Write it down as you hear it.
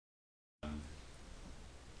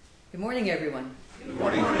Good morning, everyone. Good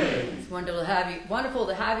morning. It's wonderful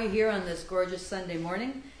to have you here on this gorgeous Sunday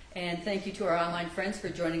morning, and thank you to our online friends for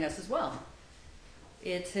joining us as well.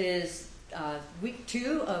 It is week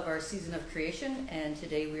 2 of our season of creation, and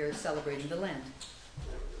today we are celebrating the land.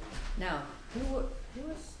 Now, who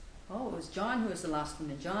was? Oh, it was John who was the last one.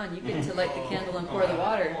 And John, you get to light the candle and pour the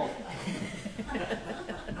water.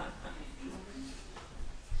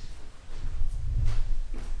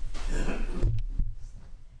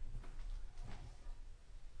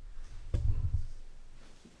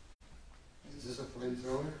 Is this a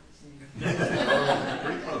flamethrower?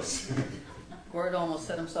 Pretty close. Gord almost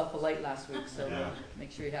set himself alight last week, so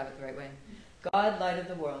make sure you have it the right way. God, light of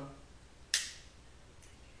the world.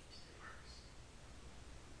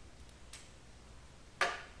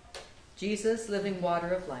 Jesus, living water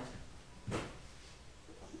of life.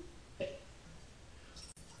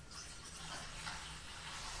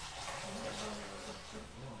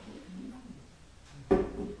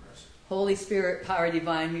 Holy Spirit, power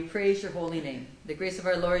divine, we praise your holy name. The grace of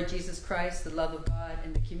our Lord Jesus Christ, the love of God,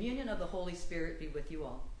 and the communion of the Holy Spirit be with you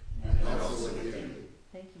all. And also with you.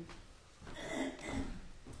 Thank you.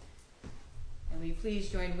 And will you please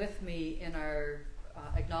join with me in our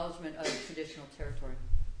acknowledgement of traditional territory.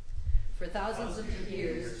 For thousands of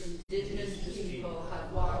years, indigenous people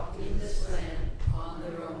have walked in this land on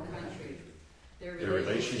their own country. Their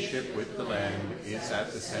relationship with the land is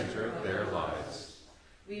at the center of their lives.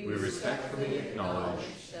 We respectfully acknowledge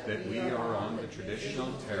that we are on the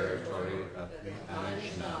traditional territory of the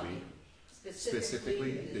Anishinaabe,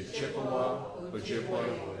 specifically the Chippewa,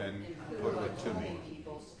 Ojibwa, and Potawatomi,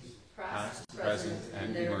 past, present,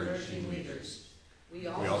 and emerging leaders. We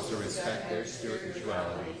also respect their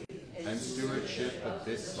spirituality and stewardship of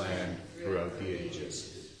this land throughout the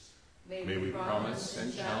ages. May we promise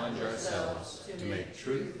and challenge ourselves to make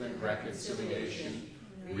truth and reconciliation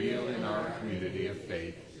real in our community of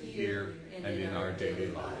faith, here and in our daily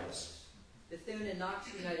lives. Bethune and Knox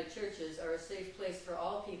United Churches are a safe place for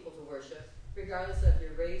all people to worship, regardless of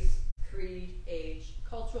your race, creed, age,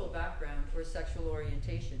 cultural background, or sexual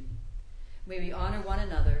orientation. May we honor one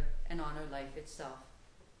another and honor life itself.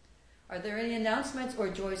 Are there any announcements or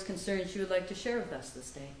joys, concerns you would like to share with us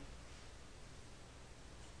this day?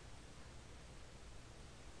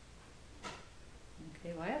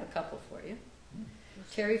 Okay, well, I have a couple for you.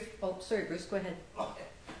 Terry, oh, sorry, Bruce, go ahead. Okay,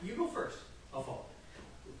 you go first. I'll follow.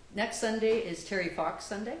 Next Sunday is Terry Fox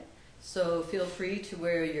Sunday, so feel free to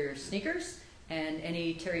wear your sneakers and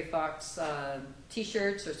any Terry Fox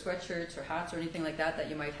t-shirts or sweatshirts or hats or anything like that that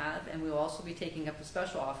you might have, and we will also be taking up a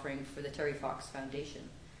special offering for the Terry Fox Foundation.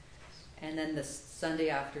 And then the Sunday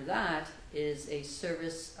after that is a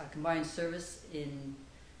service, a combined service in,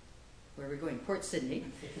 where are we going? Port Sydney,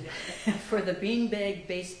 for the Beanbag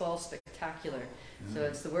Baseball Spectacular. So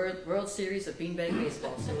it's the World Series of Beanbag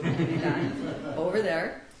Baseball, so we'll be doing that over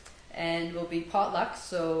there. And we'll be potluck,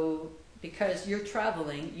 so because you're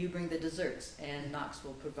traveling, you bring the desserts, and Knox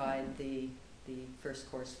will provide the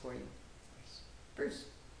first course for you. Bruce.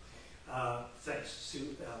 Thanks,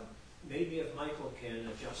 Sue. Maybe if Michael can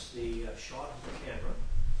adjust the shot of the camera.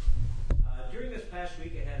 During this past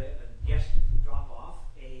week, I had a guest drop off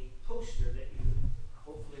a poster that you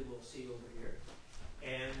hopefully will see over here.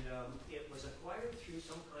 And it was acquired through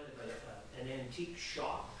some kind of an antique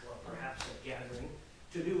shop, or perhaps a gathering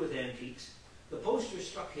to do with antiques. The poster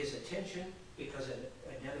struck his attention because it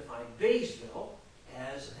identified Baysville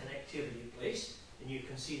as an activity place. And you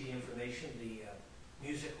can see the information. The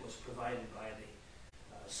music was provided by the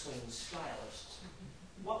swing stylists.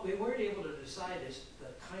 What we weren't able to decide is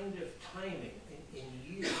the kind of timing in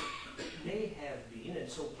year may have been, and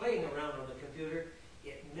so playing around on the computer,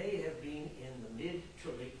 it may have been in the mid to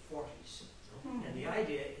late 40s. And the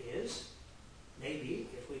idea is, maybe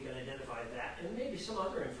if we can identify that, and maybe some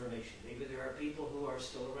other information, maybe there are people who are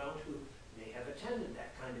still around who may have attended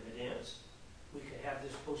that kind of a dance. We could have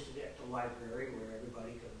this posted at the library where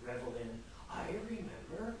everybody could revel in, I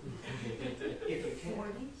remember, if you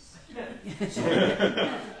can. So,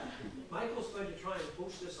 Michael's going to try and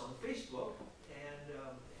post this on Facebook, and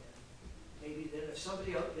maybe then if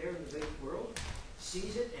somebody out there in the big world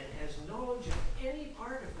sees it and has knowledge of any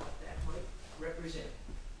part of what that might represent,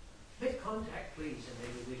 make contact, please, and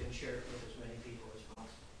maybe we can share it with as many people as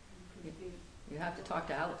possible. You have to talk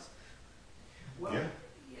to Alice. Well, yeah,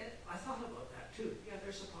 I thought about that too. Yeah,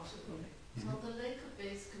 there's a possibility. Well, the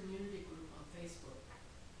Lakewood-based community group on Facebook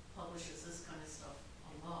publishes this kind of stuff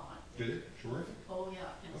a lot. Did it? Sure. Oh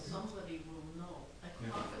yeah, and somebody will know. Like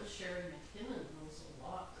Prophet Sherry McKinnon knows a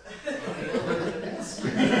lot.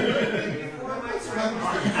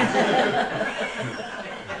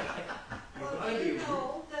 Well, you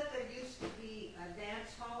know that the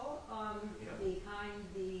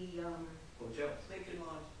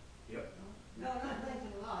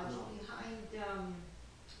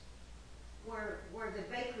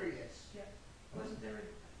There,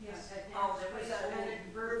 yes. Oh, there was that old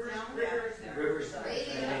Riverside.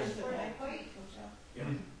 Yeah.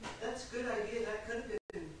 That's a good idea, that could have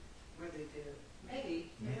been where they did it.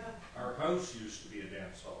 Maybe. Yeah. Our house used to be a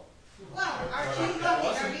dance hall. Well, are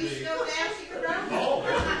you still dancing around? Oh,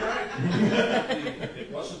 very right.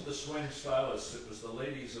 It wasn't the swing stylists, it was the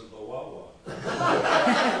ladies of the Wawa.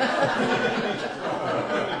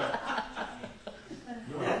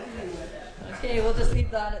 Okay, we'll just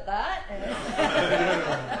leave that at that.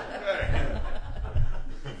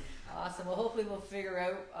 Awesome. Well, hopefully we'll figure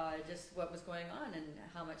out just what was going on and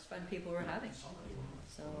how much fun people were having.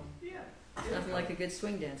 So, Yeah. nothing like a good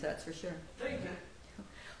swing dance, that's for sure. Thank you.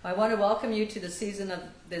 I want to welcome you to the season of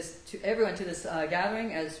this, to everyone to this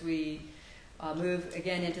gathering as we move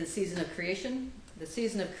again into the season of creation. The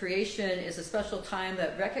season of creation is a special time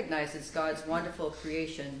that recognizes God's wonderful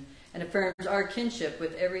creation and affirms our kinship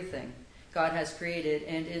with everything God has created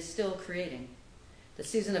and is still creating. The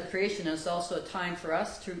season of creation is also a time for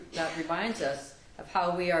us that reminds us of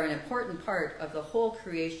how we are an important part of the whole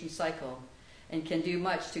creation cycle and can do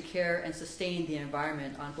much to care and sustain the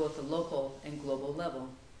environment on both the local and global level.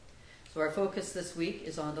 So our focus this week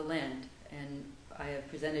is on the land, and I have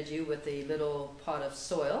presented you with a little pot of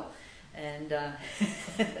soil, and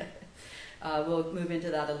we'll move into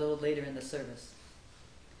that a little later in the service.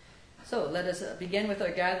 So let us begin with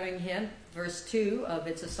our gathering hymn, verse 2 of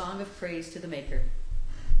It's a Song of Praise to the Maker.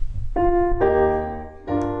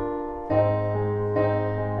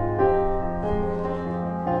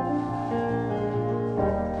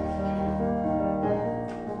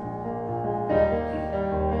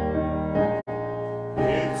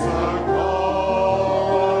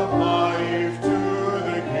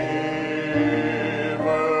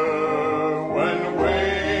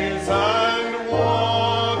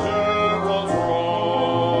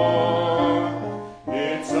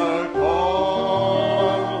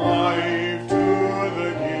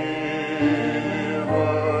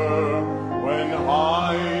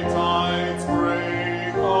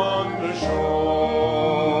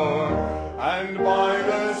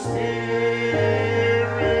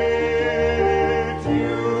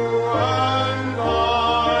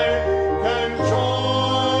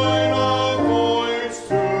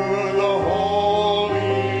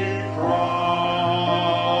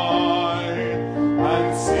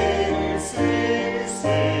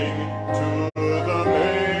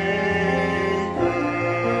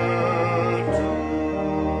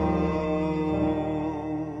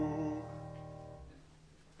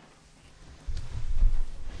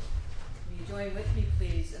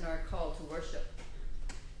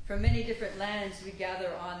 From many different lands we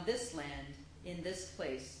gather on this land, in this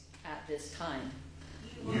place, at this time.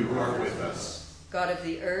 You are with us. God of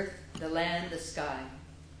the earth, the land, the sky.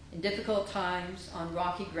 In difficult times, on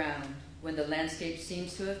rocky ground, when the landscape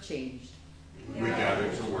seems to have changed. We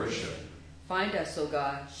gather to worship. Find us, O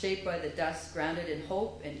God, shaped by the dust, grounded in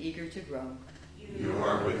hope and eager to grow. You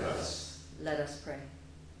are with us. Let us pray.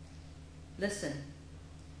 Listen,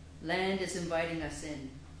 land is inviting us in.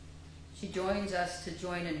 She joins us to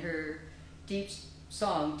join in her deep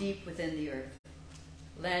song, deep within the earth.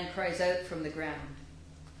 Land cries out from the ground.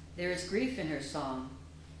 There is grief in her song,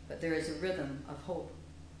 but there is a rhythm of hope.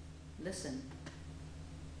 Listen.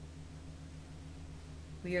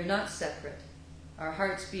 We are not separate. Our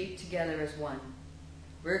hearts beat together as one.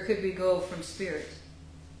 Where could we go from spirit?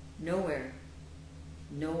 Nowhere.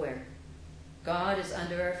 Nowhere. God is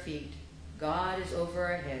under our feet. God is over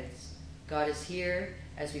our heads. God is here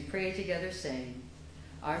as we pray together, saying,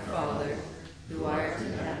 Our Father, who art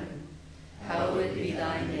in heaven, hallowed be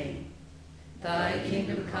thy name. Thy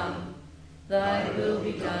kingdom come, thy will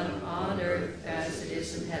be done on earth as it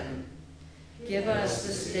is in heaven. Give us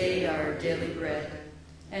this day our daily bread,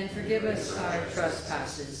 and forgive us our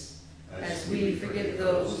trespasses, as we forgive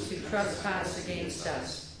those who trespass against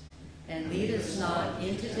us. And lead us not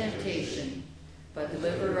into temptation, but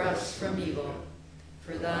deliver us from evil.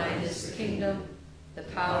 For thine is the kingdom, the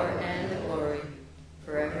power, and the glory,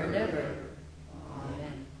 forever and ever.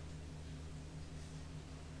 Amen.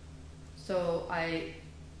 So I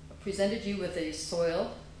presented you with a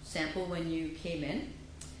soil sample when you came in,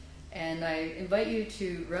 and I invite you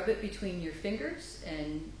to rub it between your fingers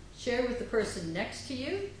and share with the person next to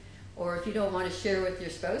you, or if you don't want to share with your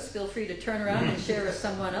spouse, feel free to turn around and share with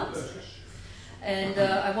someone else. And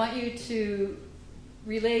I want you to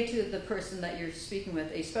relay to the person that you're speaking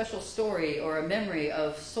with a special story or a memory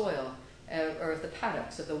of soil, or of the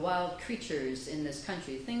paddocks, of the wild creatures in this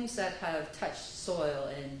country, things that have touched soil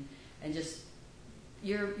and just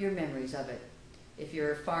your memories of it. If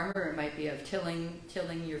you're a farmer, it might be of tilling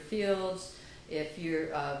your fields. If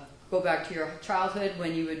you're go back to your childhood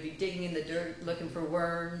when you would be digging in the dirt looking for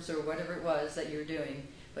worms or whatever it was that you were doing,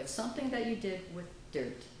 but something that you did with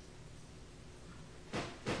dirt.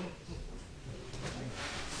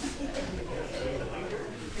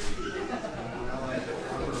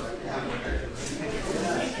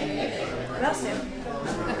 Well, Sam,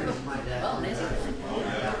 Well, Nancy.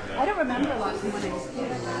 I don't remember a lot from when I was a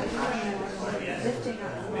kid. I remember lifting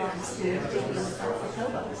up logs and digging in the dark for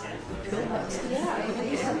pillbox. Pillbox? Yeah, I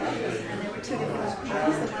used to love them. And there were two different ones.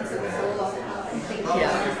 The ones that would roll off and take the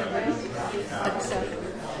Yeah. So,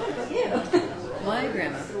 yeah. My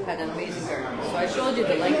grandma had an amazing garden, so I showed you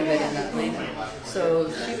the length of it in that link. So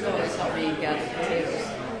she would always help me gather potatoes.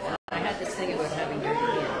 And I had this thing about having dirty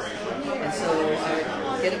hands. And so I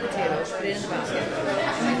would get a potato, put it in the basket,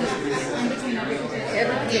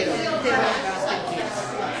 every potato in the basket, yes.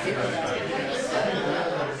 Potato basket, yes.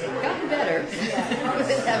 Gotten better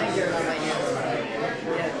with having dirt on my hands.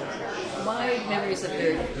 Yeah. My memories of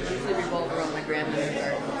dirt usually revolve around my grandmother's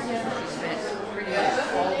garden. She spent pretty much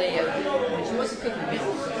all day out. When she wasn't cooking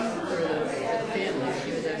meals for the family, she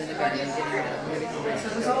was out in the garden getting rid of everything. So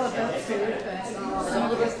it was all about food, but It's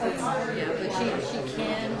all about food. Yeah, but she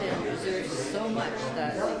canned and preserved so much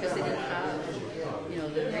that because they didn't have,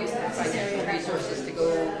 the financial resources to go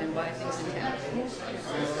and buy things in town. So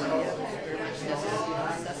yeah, it was very much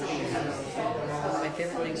necessity. One of my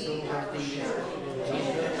favorite things though were the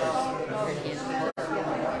canned goods.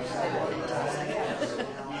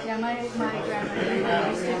 yeah, my grandmother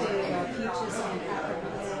used to do peaches and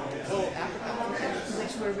apricots. Oh, apricots.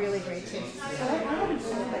 Which were really great too. But I haven't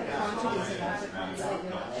seen like quantities of apricots.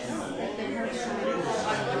 They hurt so many.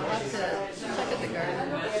 I'll have to check at the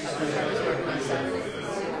garden at the farmer's market on Saturday to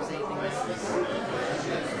see if there's anything that's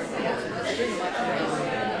yeah, that's pretty much around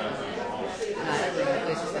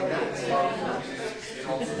places like that. So.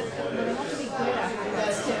 But they have to be good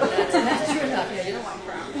apricots too. That's true enough. Yeah, you don't want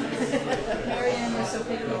crap. Marianne was so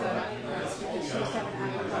picky about apricots because she used to have an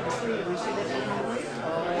apricot tree when she lived in Hungary.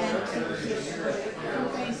 And she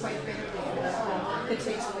complained quite frequently that the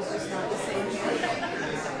taste was just not the same here.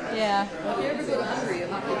 Yeah. Well, if you ever go to Hungary,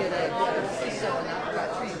 you'll have to get a piece of an apricot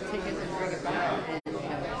tree, take it and bring it back, and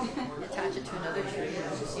attach it to another tree and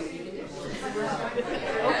see what you can do.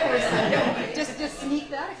 Okay, so just sneak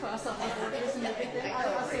that across all the borders and everything.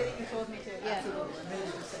 I'll say that you told me to. Yeah.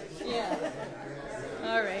 Yeah.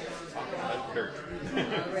 All right. Dirt.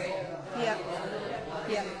 All right. Yeah.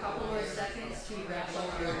 Yeah. A couple more seconds to wrap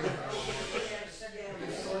up your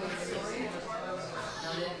story.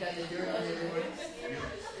 Now they've got the dirt on their hands.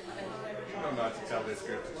 You know not to tell this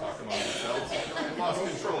group to talk among themselves. I've lost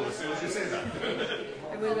control as soon as you say that.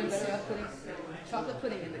 It would have been better off putting chocolate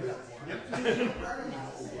pudding in the cup. I think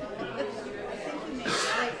you made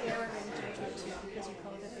slight error in judgment too because you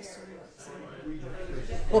called it a cereal.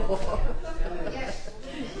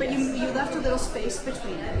 But you left a little space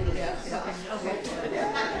between it. Yeah. Okay.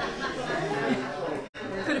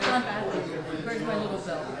 Could have gone badly. Where's my little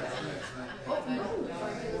bell?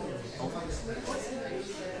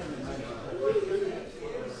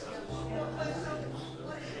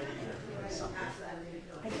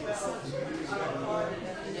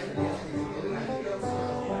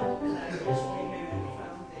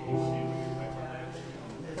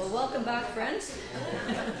 Well, welcome back, friends.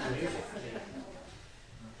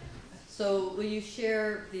 So, will you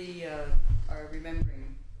share our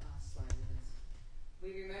remembering slide with us? We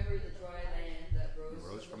remember the dry land that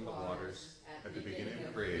rose From the waters at the beginning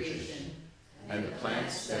of creation, and the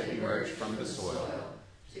plants that emerged from the soil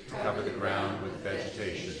to cover the ground with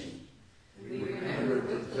vegetation. We remember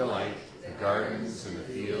with delight the gardens and the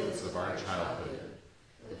fields of our childhood,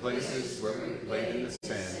 the places where we played in the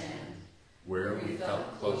sand, where we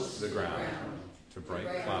felt close to the ground, to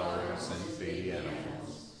bright flowers and baby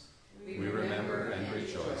animals. We remember and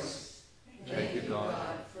rejoice. Thank you,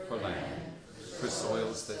 God, for land, for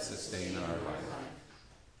soils that sustain our life.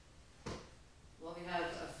 Well, we have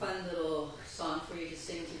a fun little song for you to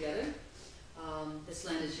sing together. This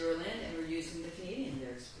land is your land, and we're using the Canadian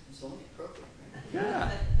lyrics. It's only appropriate, right?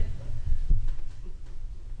 Yeah.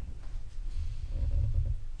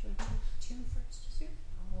 Do you want to tune first, Sue?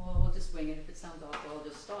 Well, we'll just wing it. If it sounds awful, I'll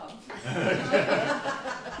just stop.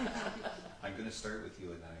 I'm going to start with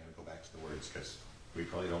you and then I'm going to go back to the words because we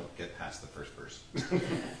probably don't get past the first verse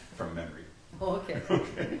from memory. Oh, okay.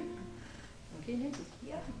 Okay. Okay, Nancy.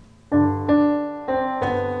 Yeah.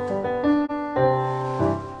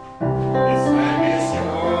 This land is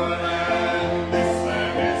your land, this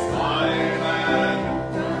land is my land,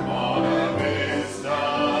 from Bonavista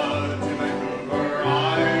to Vancouver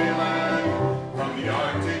Island, from the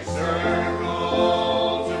Arctic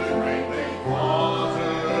Circle to the Great Lake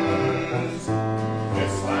waters.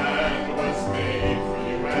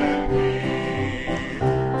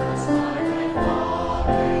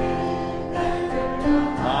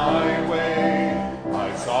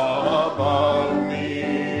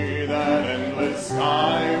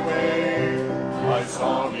 highway. I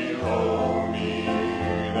saw below me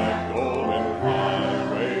that golden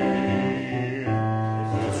highway.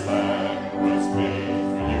 This land was made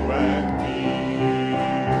for you and me.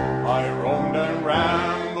 I roamed and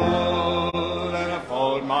rambled, and I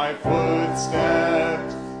followed my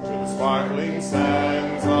footsteps to the sparkling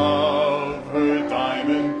sands of her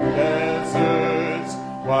diamond deserts,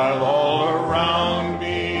 while all around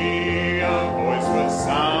me a voice was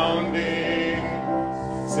sounding,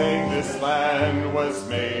 saying this land was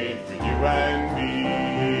made for you and me.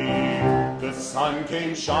 The sun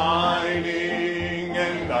came shining,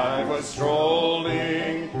 and I was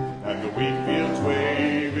strolling, and the wheat fields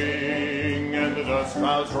waving, and the dust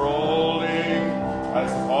clouds rolling. As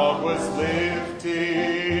the fog was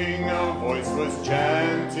lifting, a voice was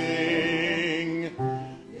chanting,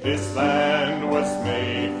 this land was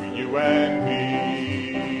made for you and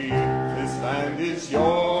me. This land is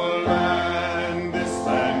your land, this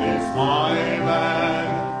land is my land.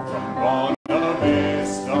 From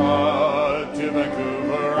Bonavista to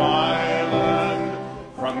Vancouver Island,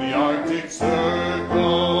 from the Arctic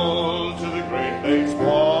Circle to the Great Lakes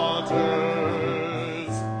waters,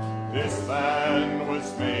 this land was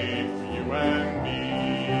made for you and me.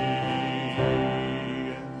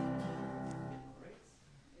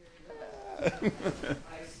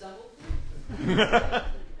 I stumbled.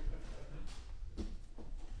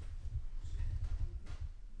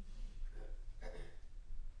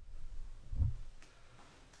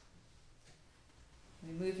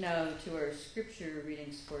 We move now to our scripture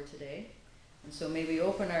readings for today. And so may we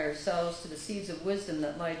open ourselves to the seeds of wisdom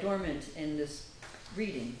that lie dormant in this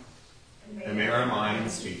reading. And may our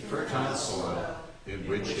minds be fertile soil in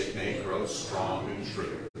which it may grow strong and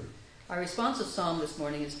true. Our responsive psalm this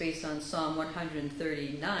morning is based on Psalm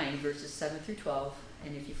 139, verses 7 through 12.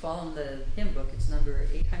 And if you follow in the hymn book, it's number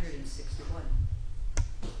 861.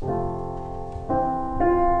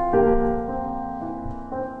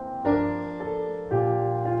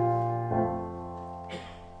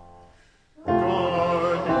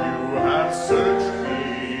 God, you have searched me,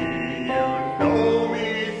 you know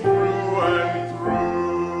me through and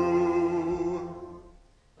through.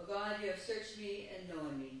 O God, you have searched me and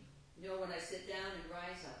known me. You know when I sit down and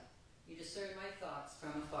rise up. You discern my thoughts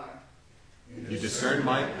from afar. You discern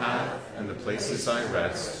my path and the places I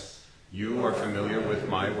rest. You are familiar with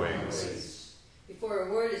my ways. Before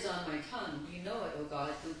a word is on my tongue, you know it, O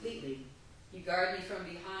God, completely. You guard me from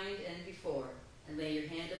behind and before, and lay your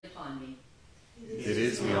hand upon me. It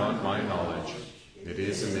is beyond my knowledge. It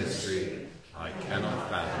is a mystery. I cannot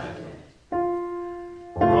fathom it.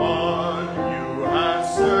 God, you have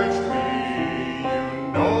searched me.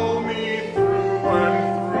 You know me through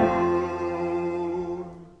and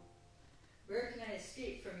through. Where can I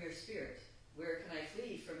escape from your spirit? Where can I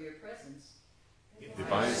flee from your presence?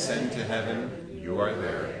 If I ascend to heaven, you are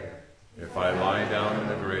there. If I lie down in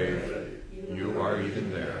the grave, you are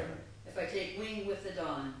even there. If I take wing with the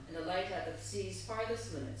dawn and alight at the sea's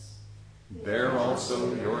farthest limits, There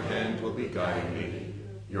also your hand will be guiding me,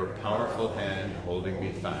 your powerful hand holding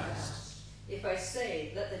me fast. if I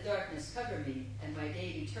say, let the darkness cover me, and my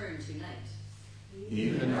day be turned to night,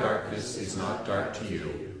 Even darkness is not dark to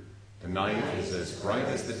you. The night is as bright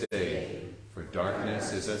as the day, for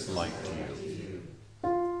darkness is as light to you.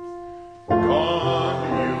 God,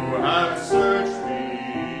 you have searched me,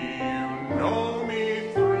 you know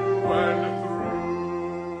me through and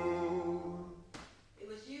through. it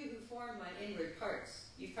was you who formed my inward parts.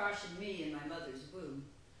 You fashioned me in my mother's womb.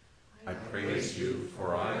 I praise you,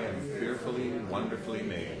 for I am fearfully and wonderfully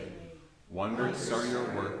made. Wondrous are your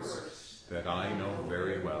works that I know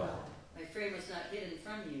very well. My frame was not hidden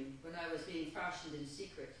from you when I was being fashioned in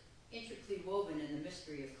secret, intricately woven in the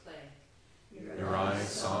mystery of clay. Your eyes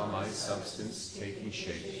saw my substance taking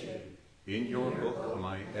shape. In your book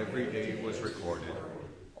my every day was recorded.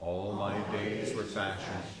 All my days were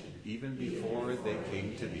fashioned, even before they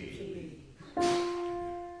came to be.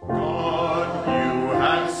 God, you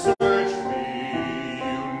have searched me,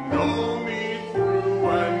 you know me through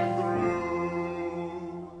and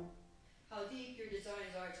through. How deep your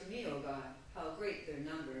designs are to me, O God, how great their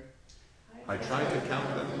number. I tried to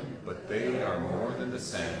count them, but they are more than the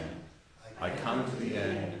sand. I come to the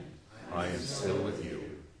end, I am still with you.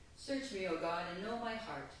 Search me, O God, and know my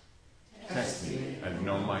heart. Test me and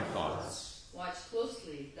know my thoughts, Watch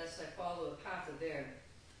closely, lest I follow a path of error.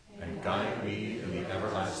 and guide me in the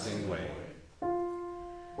everlasting way.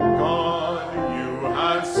 God, you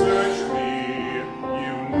have searched me,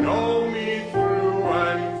 you know me through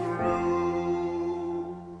and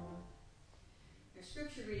through. Your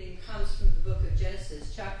scripture reading comes from the book of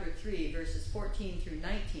Genesis, chapter 3, verses 14 through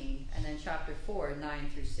 19, and then chapter chapter 4,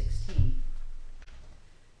 9 through 16.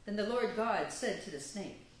 Then the Lord God said to the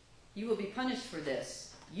snake, "You will be punished for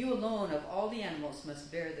this. You alone of all the animals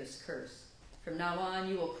must bear this curse. From now on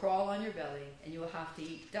you will crawl on your belly, and you will have to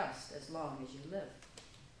eat dust as long as you live.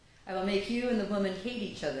 I will make you and the woman hate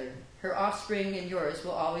each other. Her offspring and yours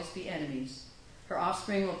will always be enemies. Her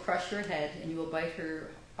offspring will crush your head, and you will bite her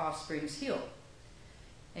offspring's heel."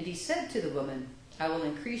 And he said to the woman, "I will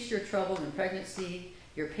increase your trouble in pregnancy,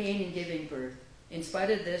 your pain in giving birth. In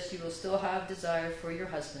spite of this, you will still have desire for your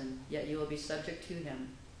husband, yet you will be subject to him."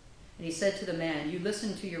 And he said to the man, "You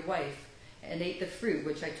listened to your wife and ate the fruit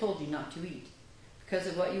which I told you not to eat. Because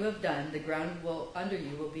of what you have done, the ground under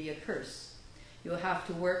you will be a curse. You will have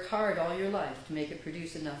to work hard all your life to make it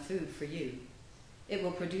produce enough food for you. It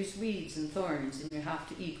will produce weeds and thorns, and you have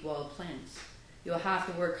to eat wild plants. You will have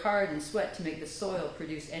to work hard and sweat to make the soil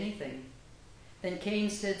produce anything." Then Cain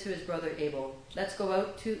said to his brother Abel, "Let's go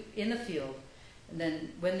out in the field." And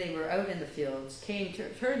then when they were out in the fields, Cain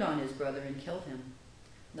turned on his brother and killed him.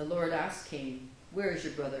 And the Lord asked Cain, "Where is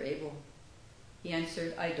your brother Abel?" He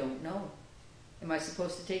answered, "I don't know. Am I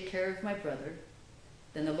supposed to take care of my brother?"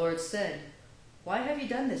 Then the Lord said, "Why have you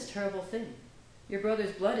done this terrible thing? Your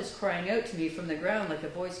brother's blood is crying out to me from the ground like a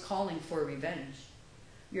voice calling for revenge.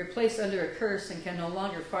 You are placed under a curse and can no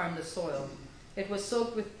longer farm the soil. It has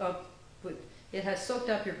soaked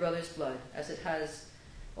up your brother's blood, as it has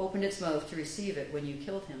opened its mouth to receive it when you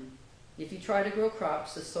killed him. If you try to grow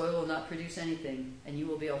crops, the soil will not produce anything, and you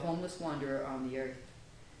will be a homeless wanderer on the earth."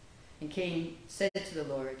 And Cain said to the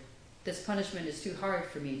Lord, "This punishment is too hard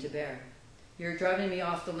for me to bear. You are driving me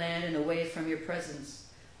off the land and away from your presence.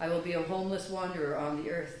 I will be a homeless wanderer on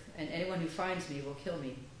the earth, and anyone who finds me will kill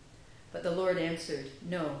me." But the Lord answered,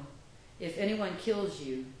 "No. If anyone kills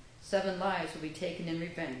you, 7 lives will be taken in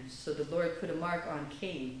revenge." So the Lord put a mark on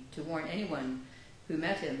Cain to warn anyone who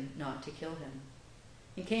met him not to kill him.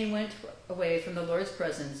 And Cain went away from the Lord's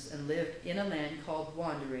presence and lived in a land called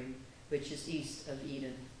Wandering, which is east of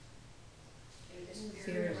Eden.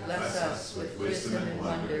 Spirit, bless us with wisdom and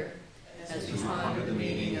wonder as we ponder the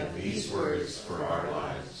meaning of these words for our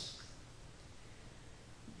lives.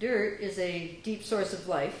 Dirt is a deep source of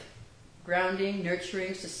life, grounding,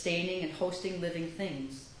 nurturing, sustaining, and hosting living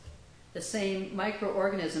things. The same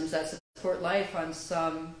microorganisms that support life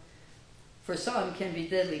for some can be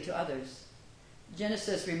deadly to others.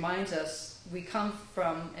 Genesis reminds us we come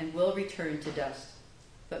from and will return to dust.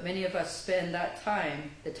 But many of us spend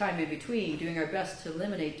the time in between, doing our best to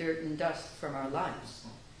eliminate dirt and dust from our lives.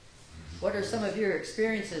 What are some of your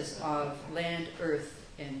experiences of land, earth,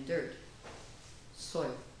 and dirt?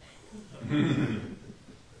 Soil.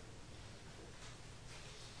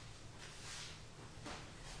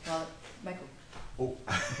 Michael. Oh,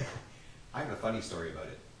 I have a funny story about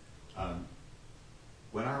it.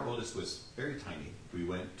 When our oldest was very tiny, we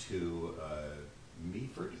went to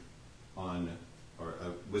Meaford on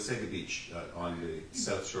Wasaga Beach on the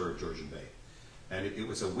south shore of Georgian Bay. And it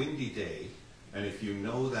was a windy day, and if you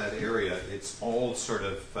know that area, it's all sort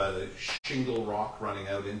of shingle rock running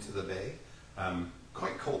out into the bay,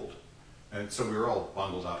 quite cold. And so we were all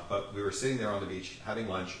bundled up, but we were sitting there on the beach having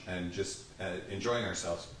lunch and just enjoying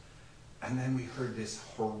ourselves. And then we heard this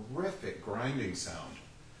horrific grinding sound.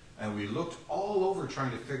 And we looked all over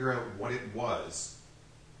trying to figure out what it was.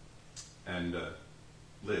 And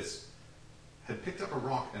Liz had picked up a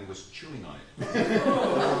rock and was chewing on it.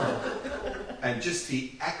 And just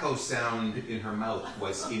the echo sound in her mouth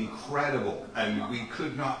was incredible. And we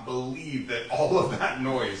could not believe that all of that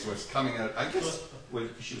noise was coming out. I guess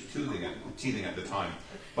she was teething at the time.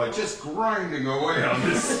 But just grinding away on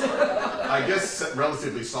this, I guess,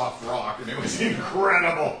 relatively soft rock. And it was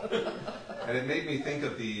incredible. And it made me think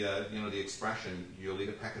of the expression, "You'll eat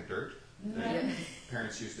a peck of dirt." That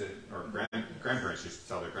parents used to, or grandparents used to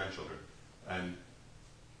tell their grandchildren. And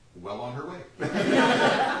well on her way. That's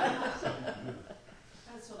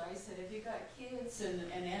what I said. If you got kids and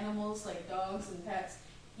animals like dogs and pets,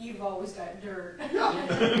 you've always got dirt.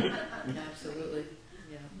 Absolutely.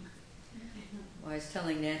 Yeah. Well, I was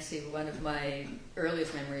telling Nancy one of my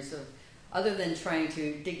earliest memories of, other than trying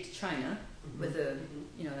to dig china with a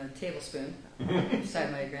tablespoon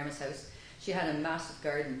beside my grandma's house, she had a massive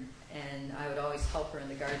garden, and I would always help her in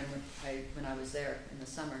the garden when I was there in the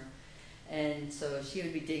summer. And so she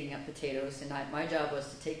would be digging up potatoes, and my job was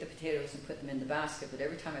to take the potatoes and put them in the basket. But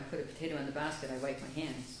every time I put a potato in the basket, I wiped my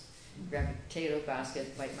hands. Grab a potato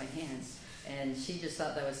basket, wipe my hands. And she just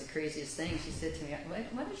thought that was the craziest thing. She said to me, "Why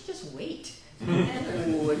don't you just wait?"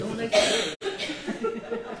 Oh, I don't like to wait.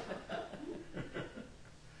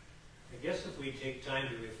 I guess if we take time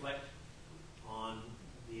to reflect on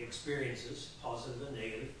the experiences, positive and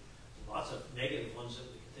negative, of lots of negative ones that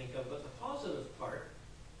we can think of, but the positive part,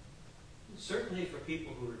 certainly for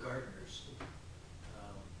people who are gardeners,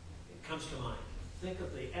 it comes to mind. Think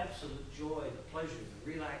of the absolute joy, the pleasure,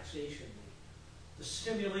 the relaxation, the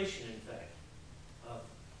stimulation, in fact, of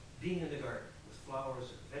being in the garden with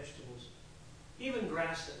flowers and vegetables, even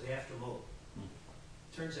grass that we have to mow.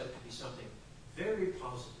 Turns out to be something very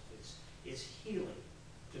positive. It's healing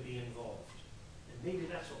to be involved. And maybe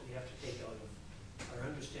that's what we have to take out of our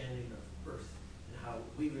understanding of earth and how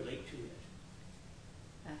we relate to it.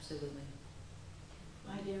 Absolutely.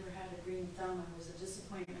 I never had a green thumb. I was a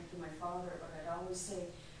disappointment to my father, but I'd always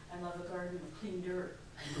say, I love a garden with clean dirt.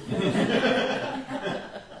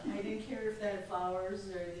 I didn't care if they had flowers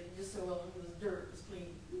or anything, just so long as the dirt was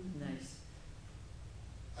clean. Nice.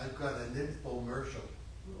 I've got an infomercial.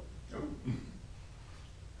 Oh.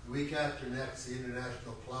 The week after next, the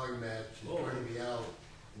international plowing match is going to be out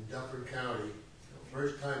in Dufferin County,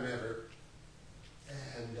 first time ever,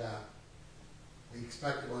 and we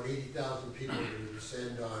expect about 80,000 people to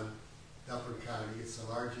descend on Dufferin County. It's the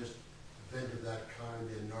largest event of that kind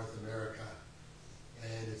in North America,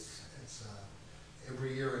 and it's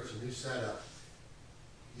every year it's a new setup.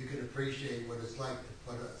 You can appreciate what it's like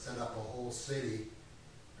to set up a whole city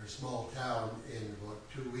or small town in about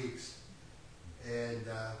 2 weeks. And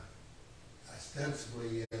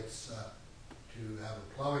ostensibly it's to have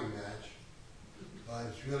a plowing match, but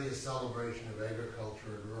it's really a celebration of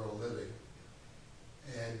agriculture and rural living.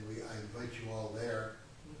 And I invite you all there.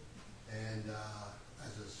 And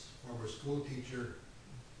as a former school teacher,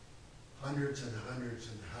 hundreds and hundreds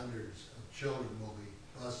and hundreds of children will be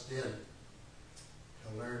bussed in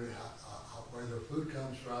to learn where their food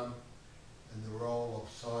comes from and the role of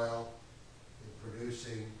soil in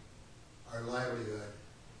producing our livelihood,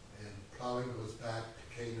 and plowing goes back to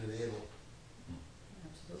Cain and Abel.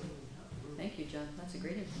 Absolutely. Thank you, John. That's a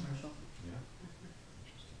great infomercial. Yeah.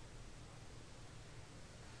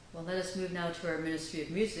 Well, let us move now to our Ministry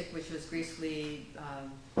of Music, which was gracefully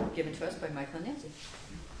given to us by Michael and Nancy.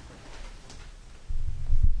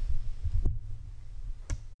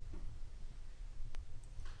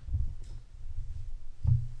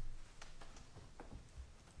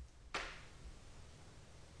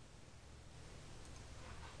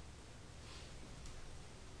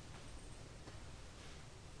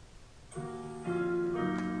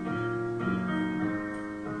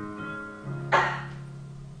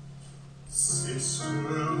 Sister,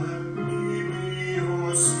 let me be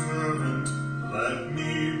your servant, let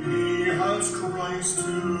me be as Christ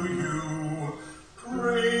to you.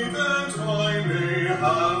 Pray that I may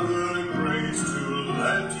have the grace to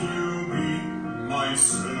let you be my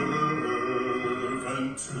servant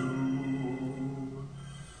too.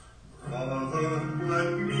 Brother,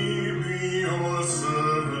 let me be your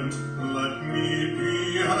servant, let me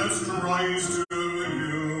be as Christ to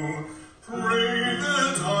you. Pray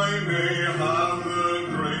that I may have the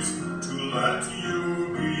grace to let you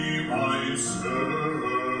be my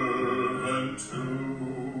servant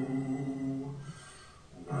too.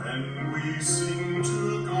 When we sing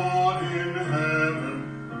to God in heaven,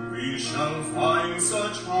 we shall find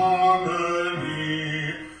such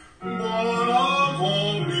harmony. But of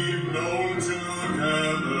all we've known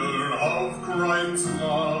together of Christ's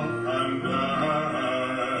love and agony.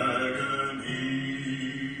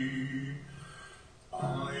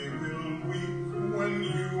 I will weep when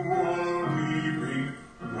you are weeping,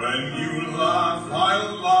 when you laugh,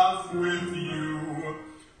 I'll laugh with you.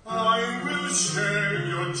 I will share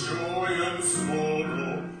your joy and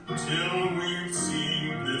sorrow till we've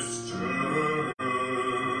seen this journey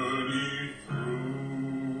through.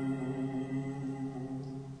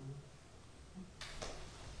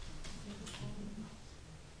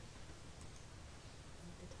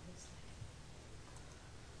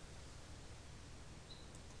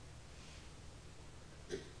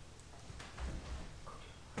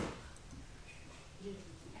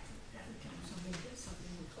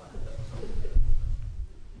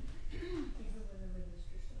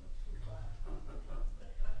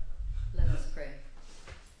 Let us pray.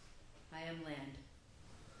 I am land,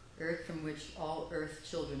 earth from which all earth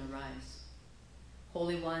children arise.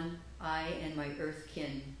 Holy One, I and my earth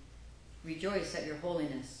kin rejoice at your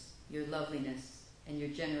holiness, your loveliness, and your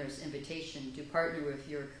generous invitation to partner with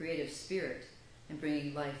your creative spirit in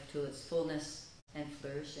bringing life to its fullness and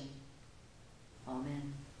flourishing.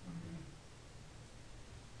 Amen.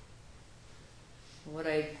 What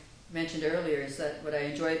I mentioned earlier is that what I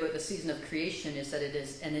enjoy about the season of creation is that it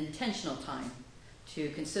is an intentional time to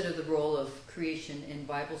consider the role of creation in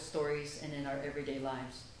Bible stories and in our everyday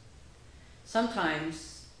lives.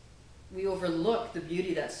 Sometimes we overlook the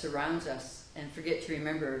beauty that surrounds us and forget to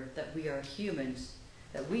remember that we are humans,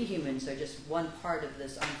 that we humans are just one part of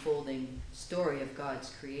this unfolding story of God's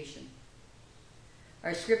creation.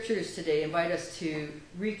 Our scriptures today invite us to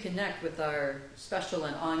reconnect with our special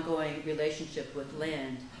and ongoing relationship with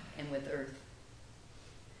land and with earth.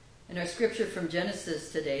 In our scripture from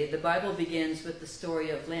Genesis today, the Bible begins with the story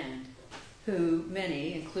of land, who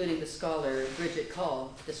many, including the scholar Bridget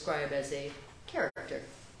Call, describe as a character.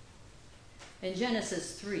 In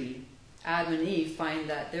Genesis 3, Adam and Eve find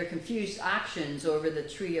that their confused actions over the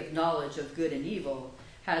tree of knowledge of good and evil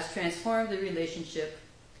has transformed the relationship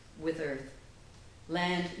with earth.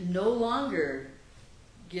 Land no longer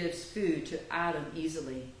gives food to Adam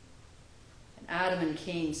easily. And Adam and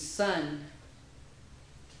Cain's son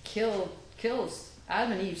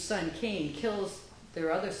Adam and Eve's son Cain kills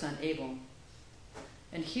their other son Abel.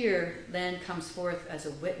 And here land comes forth as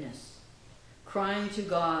a witness, crying to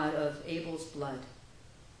God of Abel's blood.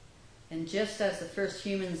 And just as the first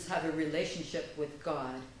humans have a relationship with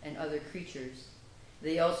God and other creatures,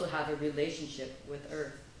 they also have a relationship with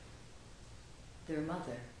earth, their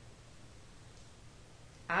mother.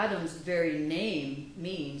 Adam's very name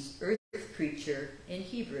means earth creature in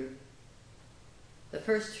Hebrew. The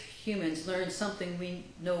first humans learned something we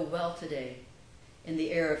know well today in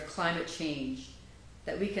the era of climate change,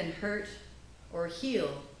 that we can hurt or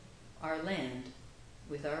heal our land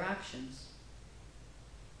with our actions.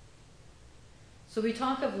 So we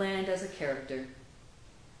talk of land as a character,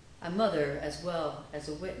 a mother as well as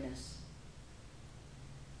a witness.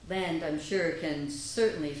 Land, I'm sure, can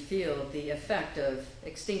certainly feel the effect of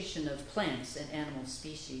extinction of plants and animal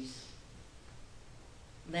species.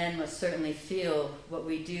 Land must certainly feel what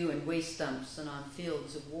we do in waste dumps and on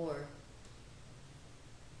fields of war.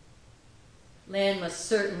 Land must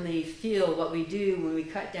certainly feel what we do when we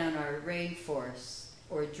cut down our rainforests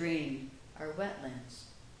or drain our wetlands.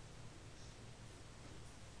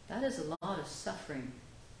 That is a lot of suffering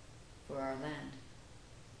for our land.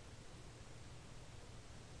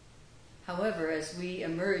 However, as we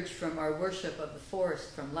emerge from our worship of the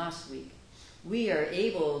forest from last week, we are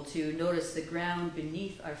able to notice the ground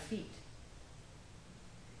beneath our feet.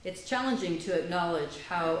 It's challenging to acknowledge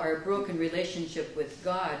how our broken relationship with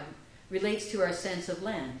God relates to our sense of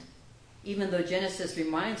land, even though Genesis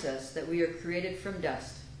reminds us that we are created from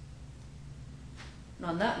dust. And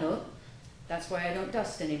on that note, that's why I don't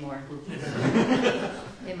dust anymore.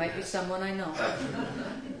 It might be someone I know.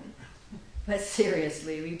 But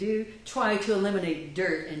seriously, we do try to eliminate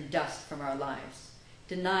dirt and dust from our lives,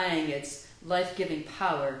 denying its life-giving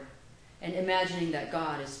power and imagining that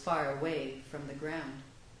God is far away from the ground.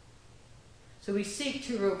 So we seek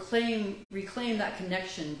to reclaim that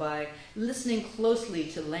connection by listening closely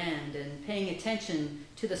to land and paying attention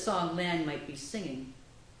to the song land might be singing.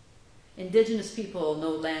 Indigenous people know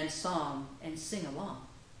land's song and sing along.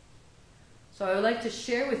 So I would like to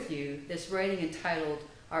share with you this writing entitled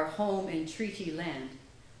Our Home in Treaty Land,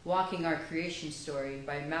 Walking Our Creation Story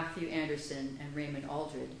by Matthew Anderson and Raymond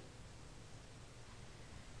Aldred.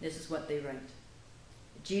 This is what they write.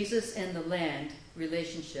 Jesus and the land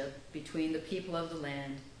relationship between the people of the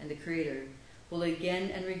land and the Creator will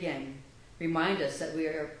again and again remind us that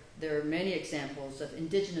there are many examples of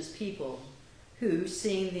indigenous people who,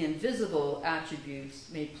 seeing the invisible attributes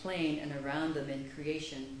made plain and around them in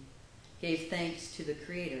creation, gave thanks to the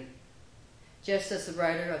Creator. Just as the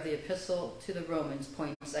writer of the Epistle to the Romans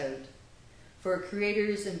points out, for a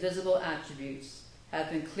Creator's invisible attributes have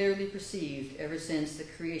been clearly perceived ever since the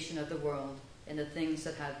creation of the world and the things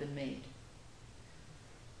that have been made.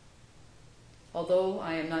 Although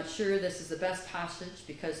I am not sure this is the best passage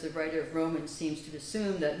because the writer of Romans seems to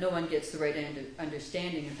assume that no one gets the right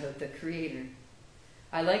understanding about the Creator,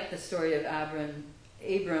 I like the story of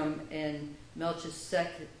Abram and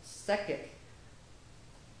Melchizedek,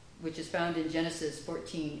 which is found in Genesis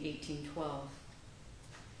 14:18-12.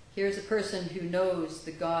 Here's a person who knows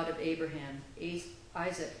the God of Abraham,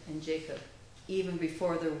 Isaac, and Jacob, even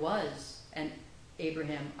before there was an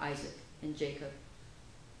Abraham, Isaac, and Jacob.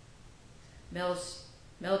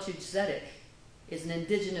 Melchizedek is an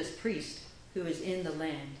indigenous priest who is in the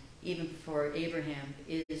land, even before Abraham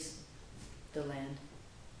is the land.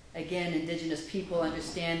 Again, indigenous people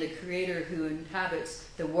understand the Creator who inhabits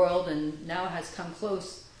the world and now has come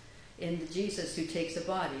close in Jesus who takes a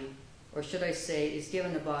body, or should I say is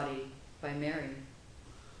given a body by Mary.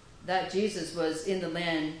 That Jesus was in the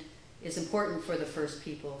land is important for the first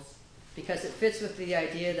peoples because it fits with the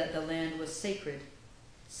idea that the land was sacred.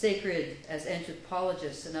 Sacred, as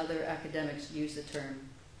anthropologists and other academics use the term,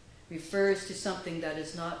 refers to something that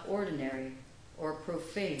is not ordinary or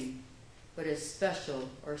profane, but is special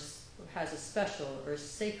has a special or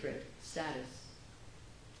sacred status.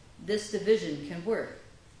 This division can work,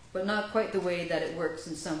 but not quite the way that it works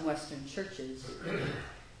in some Western churches.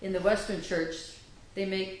 In the Western church, they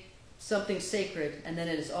make something sacred, and then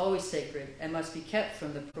it is always sacred and must be kept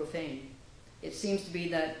from the profane. It seems to be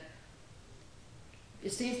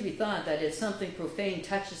thought that if something profane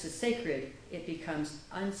touches the sacred, it becomes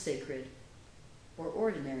unsacred or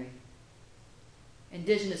ordinary.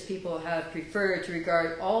 Indigenous people have preferred to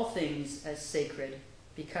regard all things as sacred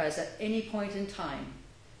because at any point in time,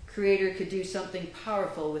 Creator could do something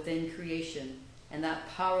powerful within creation, and that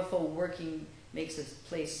powerful working makes a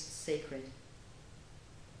place sacred.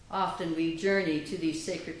 Often we journey to these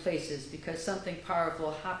sacred places because something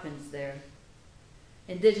powerful happens there.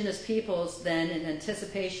 Indigenous peoples then, in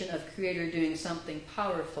anticipation of Creator doing something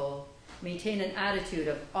powerful, maintain an attitude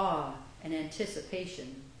of awe and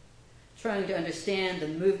anticipation, trying to understand the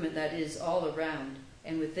movement that is all around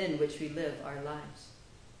and within which we live our lives.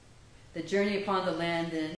 The journey upon the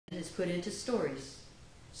land then is put into stories,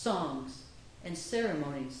 songs, and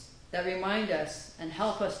ceremonies that remind us and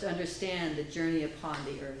help us to understand the journey upon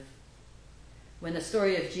the earth. When the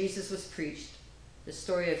story of Jesus was preached, the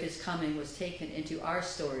story of his coming was taken into our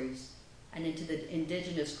stories and into the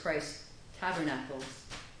indigenous Christ tabernacles.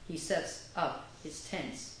 He sets up his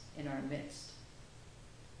tents in our midst.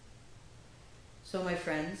 So, my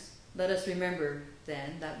friends, let us remember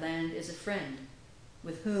then that land is a friend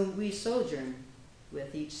with whom we sojourn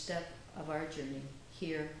with each step of our journey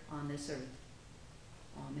here on this earth.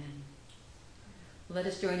 Amen. Let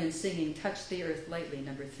us join in singing Touch the Earth Lightly,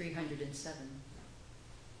 number 307.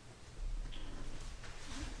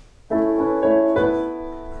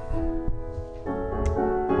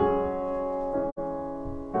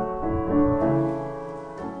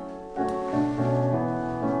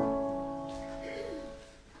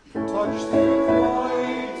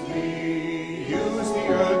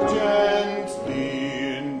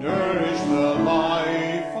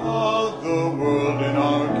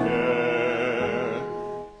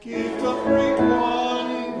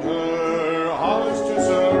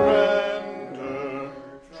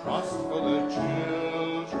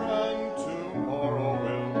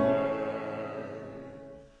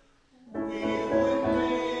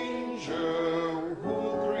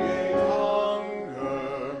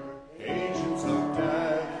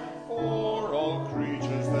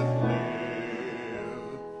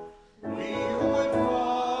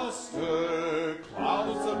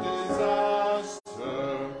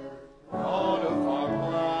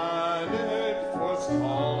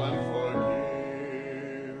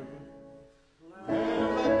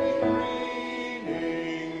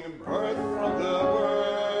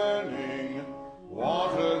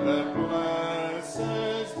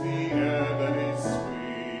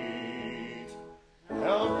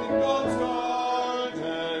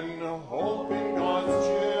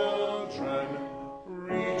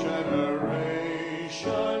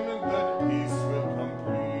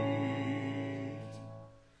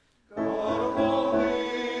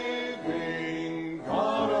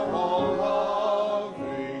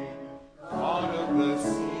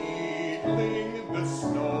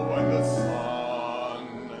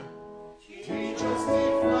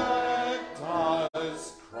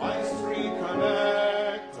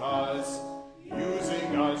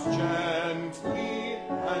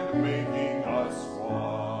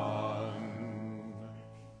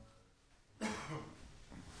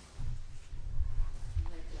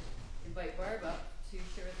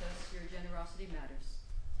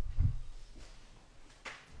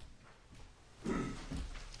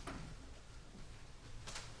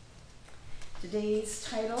 Today's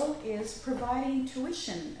title is Providing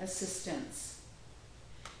Tuition Assistance.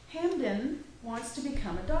 Hamden wants to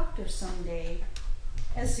become a doctor someday.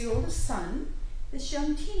 As the oldest son, this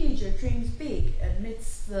young teenager dreams big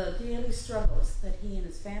amidst the daily struggles that he and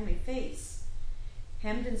his family face.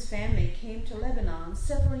 Hamden's family came to Lebanon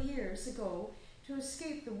several years ago to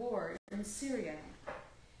escape the war in Syria.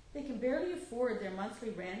 They can barely afford their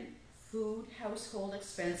monthly rent, food, household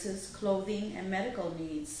expenses, clothing, and medical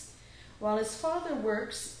needs. While his father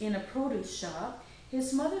works in a produce shop,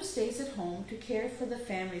 his mother stays at home to care for the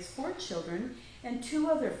family's 4 children and 2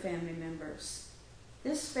 other family members.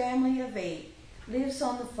 This family of 8 lives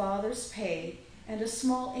on the father's pay and a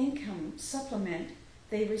small income supplement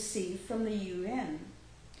they receive from the UN.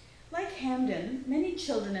 Like Hamden, many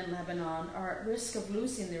children in Lebanon are at risk of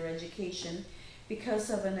losing their education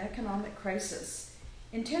because of an economic crisis,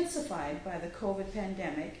 intensified by the COVID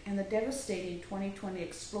pandemic, and the devastating 2020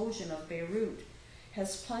 explosion of Beirut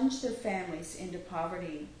has plunged their families into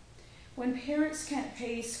poverty. When parents can't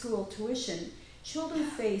pay school tuition, children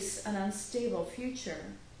face an unstable future.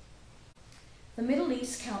 The Middle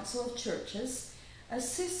East Council of Churches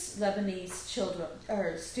assists Lebanese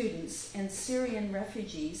students and Syrian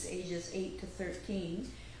refugees ages 8 to 13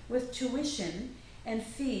 with tuition and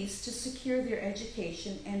fees to secure their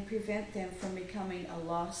education and prevent them from becoming a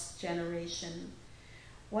lost generation.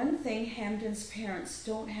 One thing Hamden's parents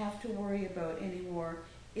don't have to worry about anymore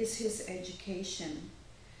is his education.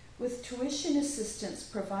 With tuition assistance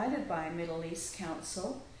provided by Middle East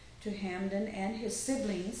Council to Hamden and his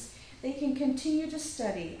siblings, they can continue to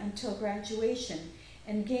study until graduation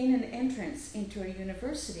and gain an entrance into a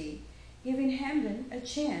university, giving Hamden a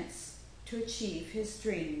chance to achieve his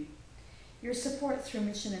dream. Your support through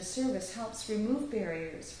Mission and Service helps remove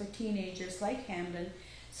barriers for teenagers like Hamden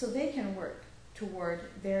so they can work toward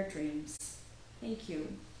their dreams. Thank you.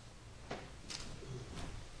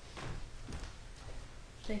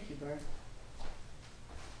 Thank you, Barb.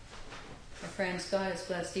 My friends, God has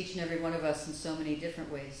blessed each and every one of us in so many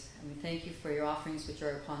different ways. And we thank you for your offerings which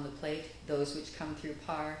are upon the plate, those which come through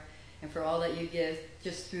PAR, and for all that you give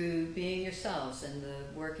just through being yourselves and the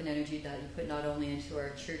work and energy that you put not only into our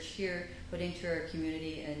church here, but into our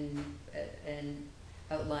community and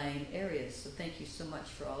outlying areas. So thank you so much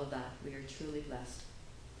for all of that. We are truly blessed.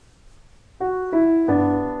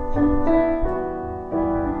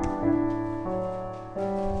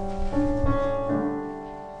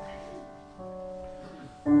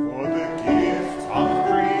 For the gift of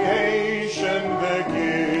creation, the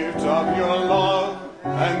gift of your love,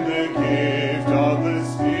 and the gift of the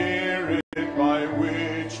Spirit by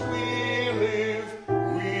which we live,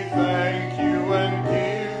 we thank you and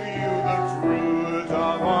give you the fruit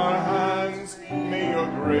of our hands. May your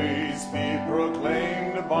grace be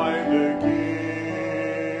proclaimed by the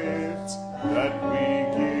gifts that we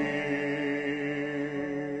give.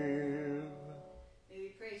 May we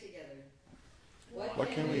pray together. What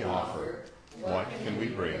can we offer? What can we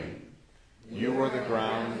bring? You are the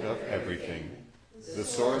ground of everything, the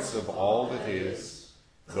source of all that is,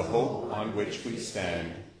 the hope on which we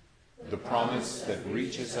stand, the promise that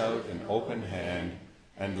reaches out an open hand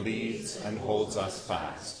and leads and holds us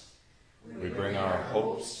fast. We bring our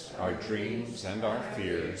hopes, our dreams, and our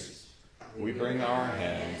fears. We bring our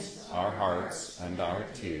hands, our hearts, and our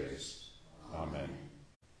tears. Amen.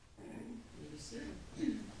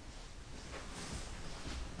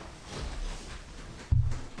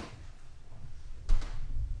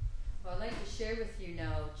 Well, I'd like to share with you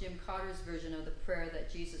now Jim Cotter's version of the prayer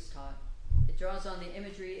that Jesus taught. It draws on the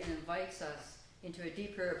imagery and invites us into a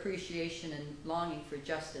deeper appreciation and longing for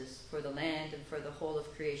justice, for the land, and for the whole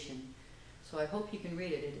of creation. So I hope you can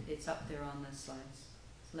read it. It's up there on the slides.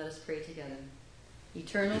 So let us pray together.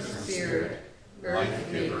 Eternal Spirit,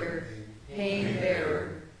 Earth Maker, Pain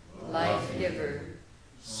Bearer, Life Giver,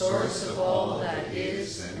 Source of all that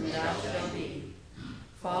is and that shall be,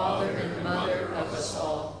 Father and Mother of us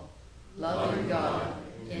all, loving God,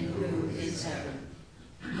 in whom is heaven.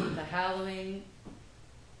 The hallowing...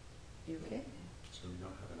 You okay? So we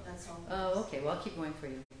don't have enough. That's all. Oh, okay. Well, I'll keep going for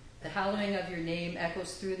you. The hallowing of your name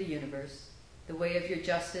echoes through the universe. The way of your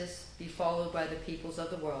justice be followed by the peoples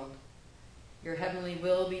of the world. Your heavenly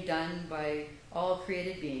will be done by all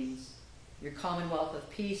created beings. Your commonwealth of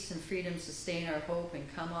peace and freedom sustain our hope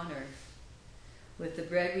and come on earth. With the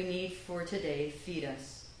bread we need for today, feed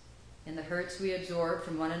us. In the hurts we absorb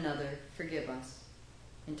from one another, forgive us.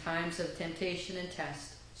 In times of temptation and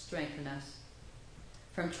test, strengthen us.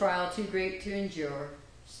 From trial too great to endure,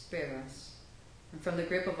 spare us. And from the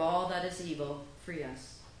grip of all that is evil, free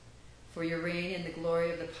us. For your reign in the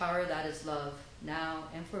glory of the power that is love, now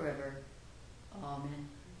and forever. Amen.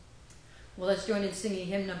 Well, let's join in singing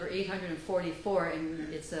hymn number 844,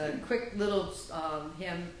 and it's a quick little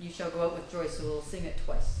hymn, You Shall Go Out with Joy, so we'll sing it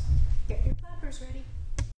twice. Get your clappers ready.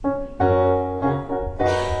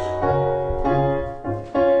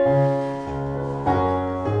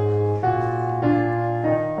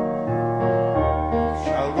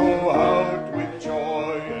 Shall go out with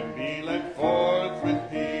joy and be led forth with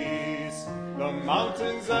peace. The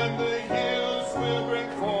mountains and the hills will bring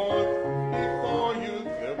forth before you.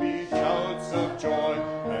 There'll be shouts of joy,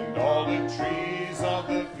 and all the trees of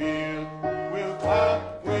the field will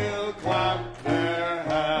clap their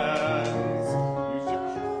hands.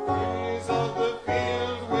 Trees of the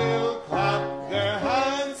field will clap their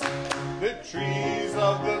hands. The trees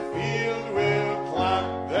of the field will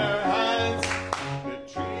clap their hands. The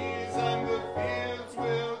trees and the fields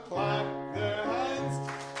will clap their hands.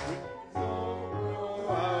 Go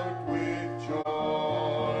out with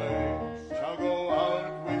joy. Shall go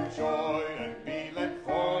out with joy and be led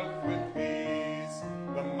forth with peace.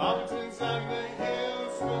 The mountains and the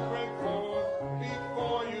hills will break forth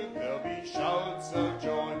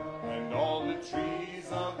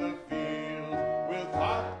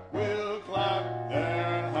will clap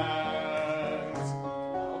their hands.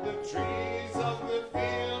 All the trees of the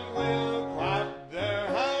field will clap their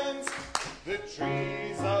hands. The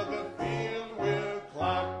trees of the field will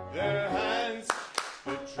clap their hands.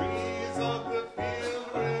 The trees of the field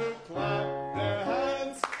will clap their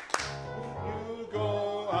hands. You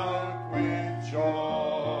go out with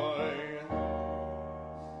joy.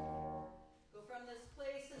 Go from this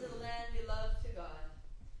place into the land beloved to God.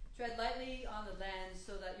 Tread lightly on the land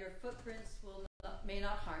so that your footprints may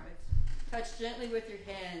not harm it. Touch gently with your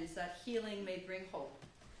hands that healing may bring hope.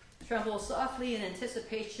 Tremble softly in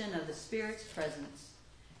anticipation of the Spirit's presence.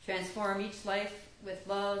 Transform each life with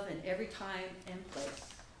love in every time and place.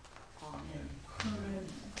 Amen. Amen.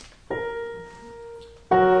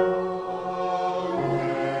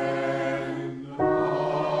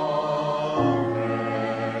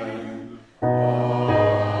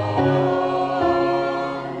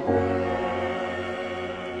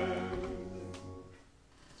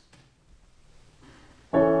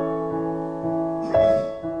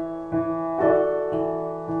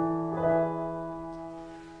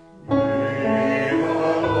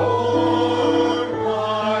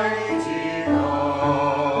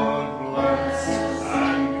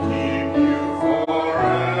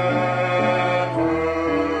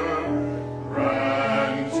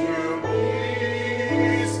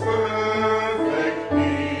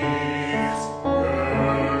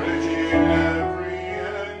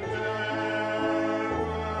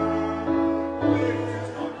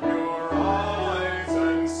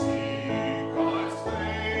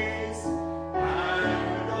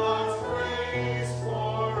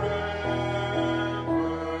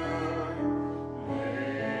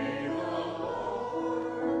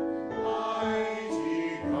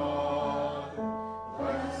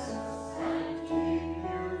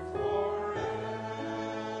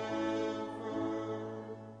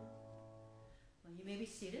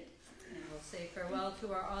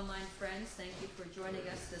 To our online friends, thank you for joining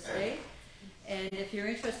us this day. And if you're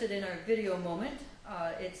interested in our video moment,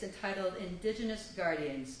 it's entitled Indigenous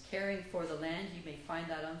Guardians, Caring for the Land. You may find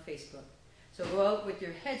that on Facebook. So go out with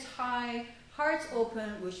your heads high, hearts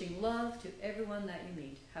open, wishing love to everyone that you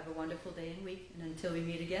meet. Have a wonderful day and week, and until we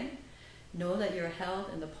meet again, know that you're held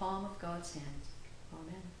in the palm of God's hand.